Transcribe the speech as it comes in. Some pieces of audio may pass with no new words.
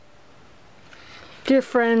Dear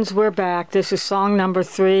friends, we're back. This is song number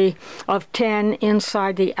 3 of 10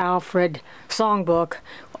 inside the Alfred Songbook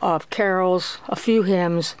of carols, a few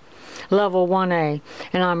hymns, level 1A.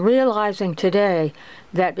 And I'm realizing today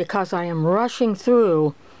that because I am rushing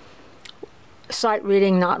through sight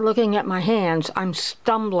reading, not looking at my hands, I'm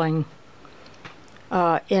stumbling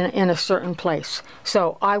in a certain place.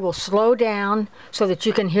 So I will slow down so that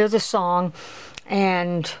you can hear the song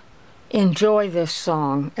and enjoy this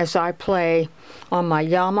song as I play on my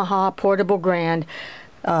Yamaha Portable Grand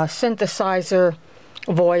synthesizer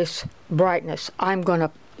voice brightness. I'm going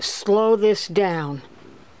to slow this down.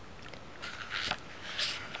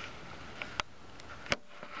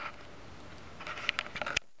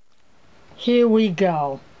 Here we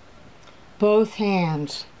go. Both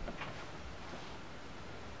hands.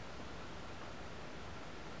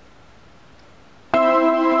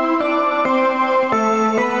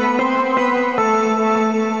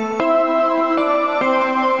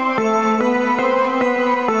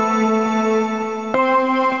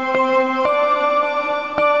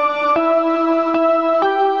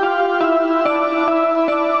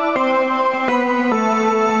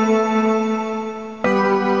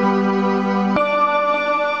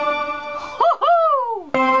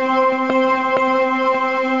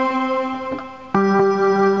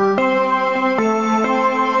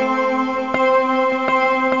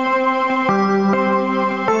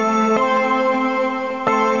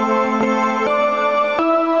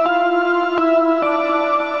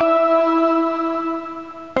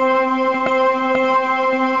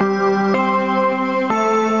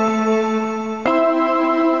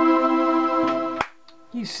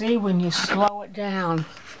 You see, when you slow it down.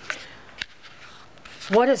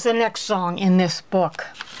 What is the next song in this book?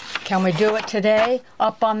 Can we do it today,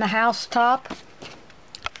 up on the housetop?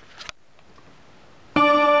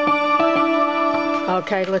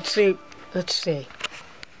 Okay, let's see.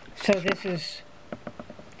 So this is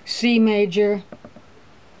C major.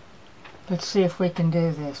 Let's see if we can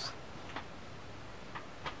do this.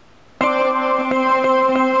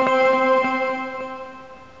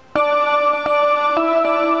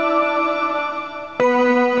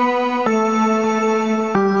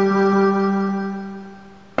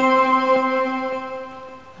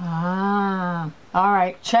 All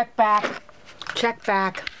right, check back.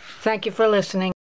 Thank you for listening.